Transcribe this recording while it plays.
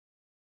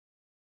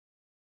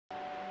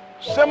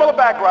similar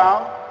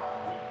background,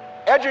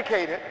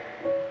 educated.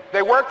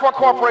 They worked for a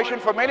corporation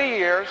for many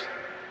years,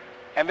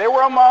 and they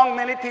were among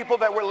many people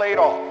that were laid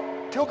off.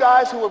 Two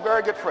guys who were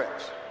very good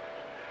friends.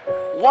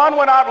 One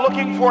went out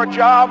looking for a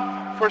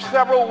job for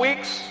several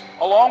weeks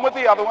along with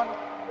the other one,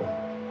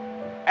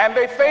 and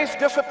they faced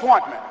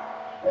disappointment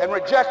and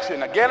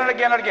rejection again and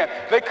again and again.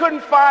 They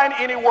couldn't find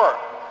any work.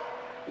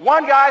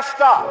 One guy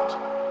stopped.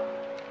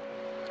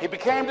 He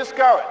became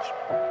discouraged.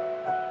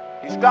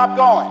 He stopped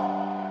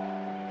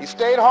going. He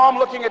stayed home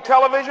looking at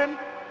television,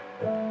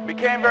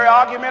 became very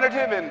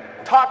argumentative and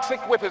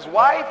toxic with his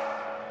wife,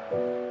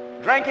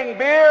 drinking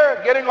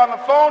beer, getting on the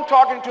phone,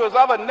 talking to his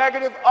other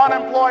negative,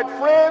 unemployed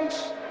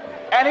friends,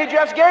 and he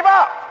just gave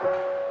up.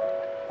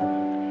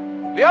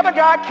 The other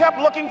guy kept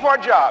looking for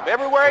a job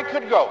everywhere he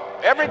could go.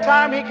 Every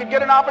time he could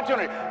get an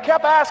opportunity,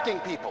 kept asking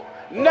people,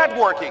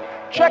 networking,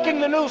 checking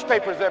the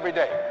newspapers every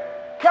day,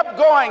 kept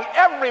going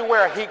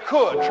everywhere he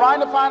could, trying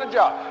to find a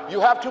job. You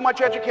have too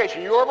much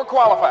education. You're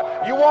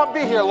overqualified. You won't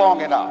be here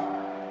long enough.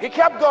 He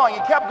kept going. He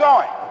kept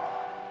going.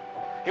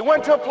 He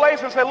went to a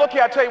place and said, look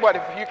here, I tell you what,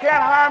 if you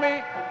can't hire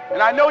me,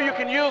 and I know you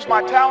can use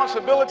my talents,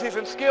 abilities,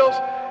 and skills,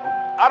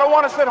 I don't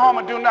want to sit home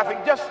and do nothing.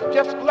 Just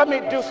let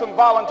me do some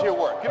volunteer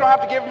work. You don't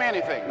have to give me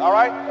anything, all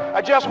right?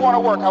 I just want to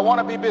work. I want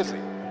to be busy.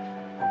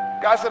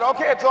 Guy said,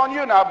 okay, it's on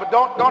you now, but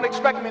don't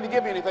expect me to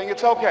give you anything.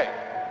 It's okay.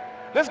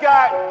 This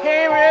guy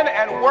came in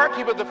and worked.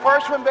 He was the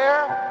first one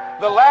there.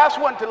 The last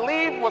one to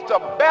leave was the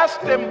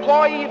best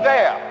employee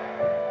there.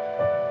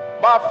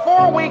 About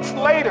 4 weeks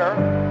later,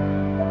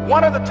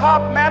 one of the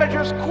top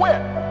managers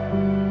quit.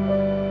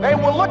 They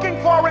were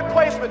looking for a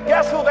replacement.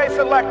 Guess who they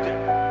selected?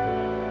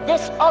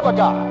 This other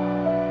guy.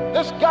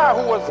 This guy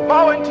who was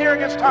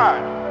volunteering his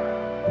time.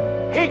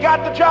 He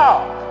got the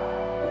job.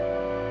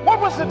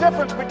 What was the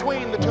difference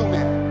between the two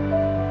men?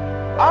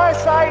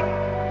 Eyesight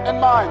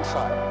and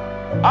mindsight.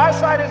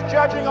 Eyesight is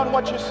judging on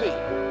what you see,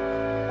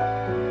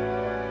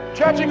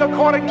 judging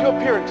according to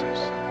appearances.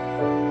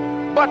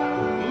 But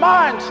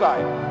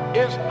mindsight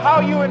is how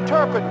you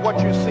interpret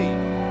what you see.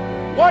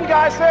 One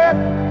guy said,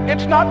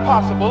 it's not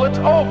possible, it's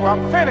over,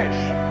 I'm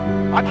finished.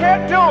 I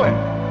can't do it.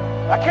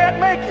 I can't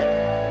make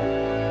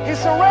it. He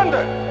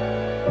surrendered.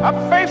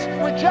 I've faced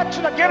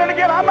rejection again and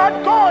again. I'm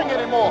not going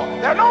anymore.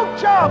 There are no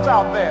jobs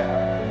out there.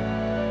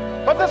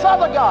 But this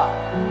other guy,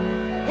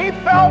 he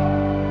felt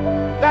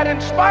that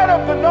in spite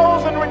of the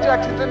no's and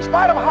rejections, in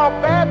spite of how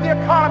bad the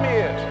economy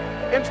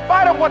is, in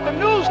spite of what the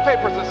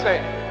newspapers are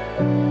saying,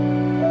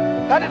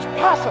 that it's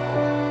possible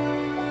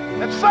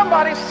that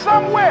somebody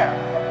somewhere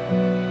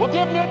will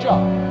give me a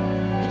job.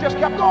 He just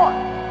kept going,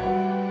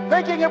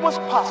 thinking it was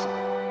possible.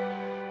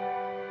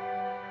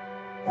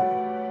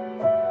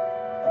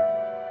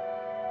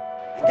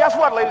 And guess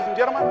what, ladies and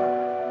gentlemen?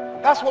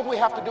 That's what we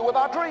have to do with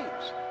our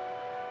dreams.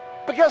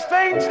 Because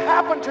things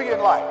happen to you in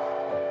life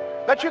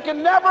that you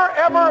can never,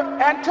 ever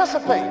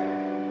anticipate.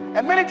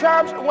 And many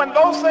times when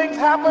those things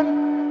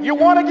happen, you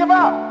want to give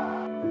up.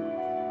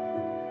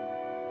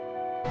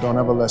 Don't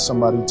ever let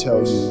somebody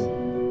tell you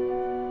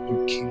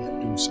you can't.